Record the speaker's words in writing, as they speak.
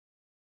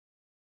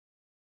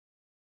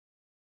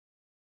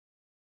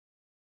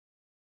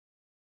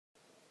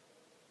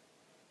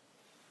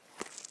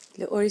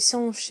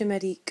L'Horizon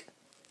Chimérique,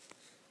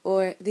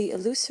 or The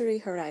Illusory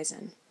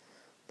Horizon,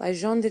 by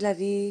Jean de la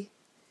Ville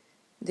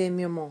de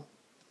Mirmont,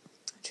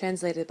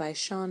 translated by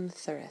Sean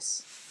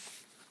Thuris.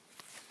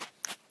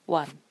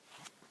 1.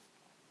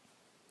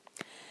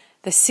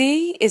 The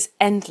sea is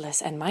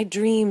endless, and my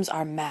dreams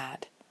are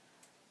mad.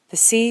 The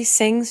sea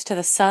sings to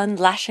the sun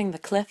lashing the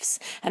cliffs,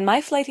 and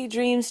my flighty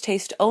dreams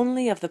taste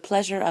only of the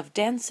pleasure of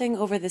dancing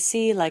over the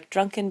sea like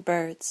drunken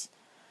birds.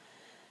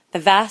 The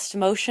vast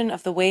motion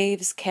of the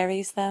waves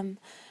carries them.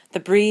 The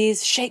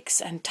breeze shakes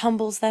and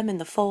tumbles them in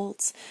the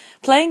folds.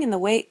 Playing in the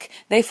wake,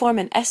 they form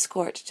an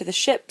escort to the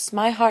ships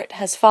my heart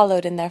has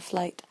followed in their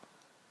flight.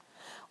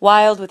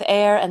 Wild with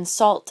air and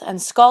salt,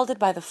 and scalded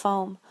by the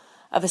foam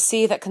of a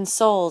sea that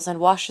consoles and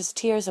washes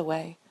tears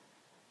away,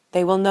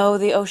 they will know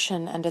the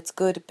ocean and its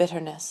good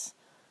bitterness.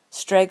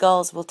 Stray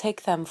gulls will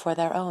take them for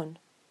their own.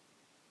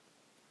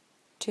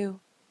 2.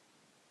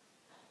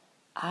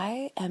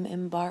 I am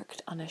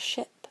embarked on a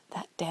ship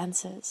that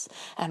dances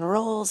and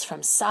rolls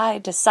from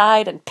side to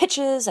side and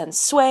pitches and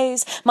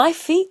sways. My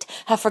feet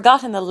have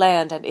forgotten the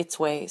land and its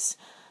ways.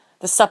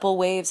 The supple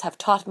waves have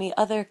taught me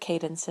other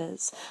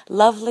cadences,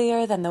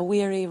 lovelier than the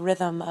weary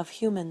rhythm of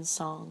human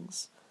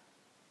songs.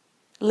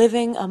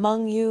 Living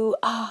among you,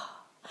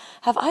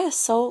 have I a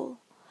soul?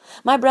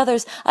 My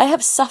brothers, I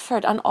have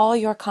suffered on all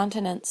your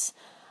continents.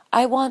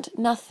 I want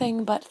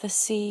nothing but the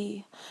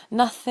sea,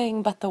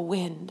 nothing but the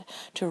wind,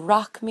 to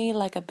rock me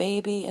like a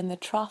baby in the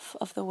trough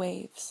of the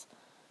waves.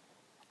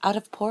 Out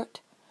of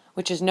port,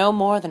 which is no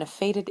more than a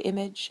faded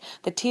image,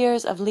 the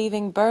tears of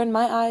leaving burn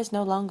my eyes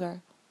no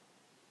longer.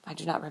 I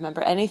do not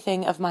remember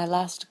anything of my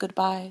last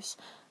goodbyes.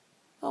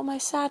 Oh, my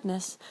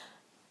sadness,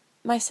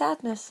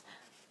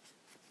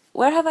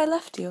 where have I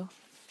left you?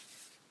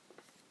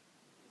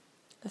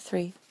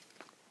 3.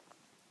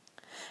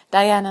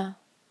 Diana,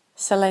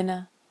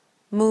 Selena,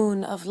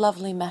 moon of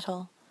lovely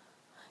metal,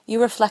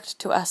 you reflect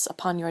to us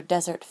upon your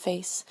desert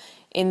face,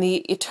 in the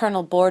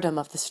eternal boredom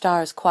of the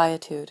stars'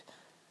 quietude,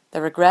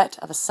 the regret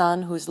of a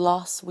sun whose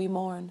loss we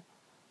mourn.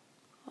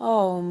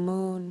 Oh,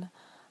 moon,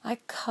 I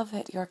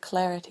covet your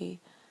clarity,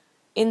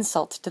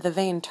 insult to the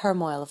vain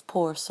turmoil of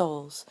poor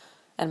souls,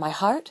 and my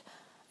heart,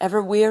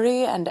 ever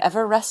weary and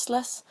ever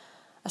restless,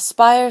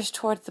 aspires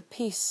toward the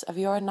peace of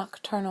your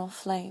nocturnal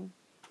flame.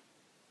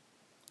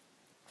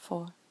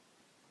 4.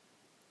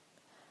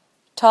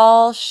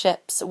 Tall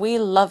ships, we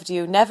loved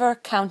you, never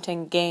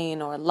counting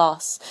gain or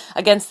loss.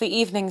 Against the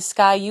evening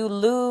sky you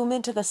loom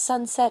into the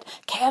sunset,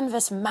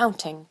 canvas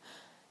mounting.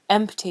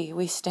 Empty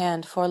we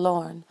stand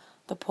forlorn,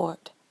 the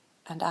port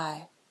and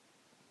I.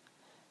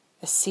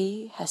 The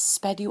sea has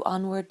sped you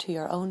onward to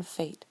your own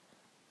fate.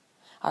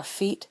 Our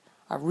feet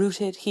are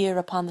rooted here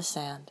upon the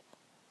sand.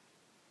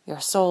 Your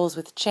souls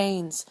with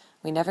chains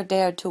we never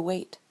dared to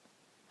wait.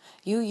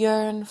 You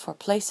yearn for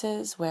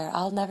places where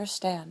I'll never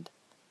stand.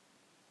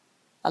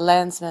 A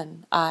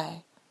landsman,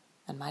 I,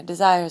 and my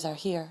desires are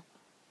here.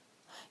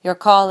 Your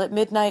call at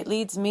midnight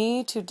leads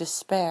me to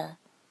despair.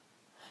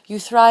 You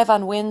thrive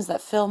on winds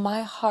that fill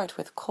my heart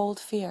with cold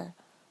fear.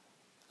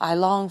 I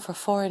long for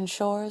foreign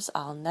shores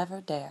I'll never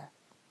dare.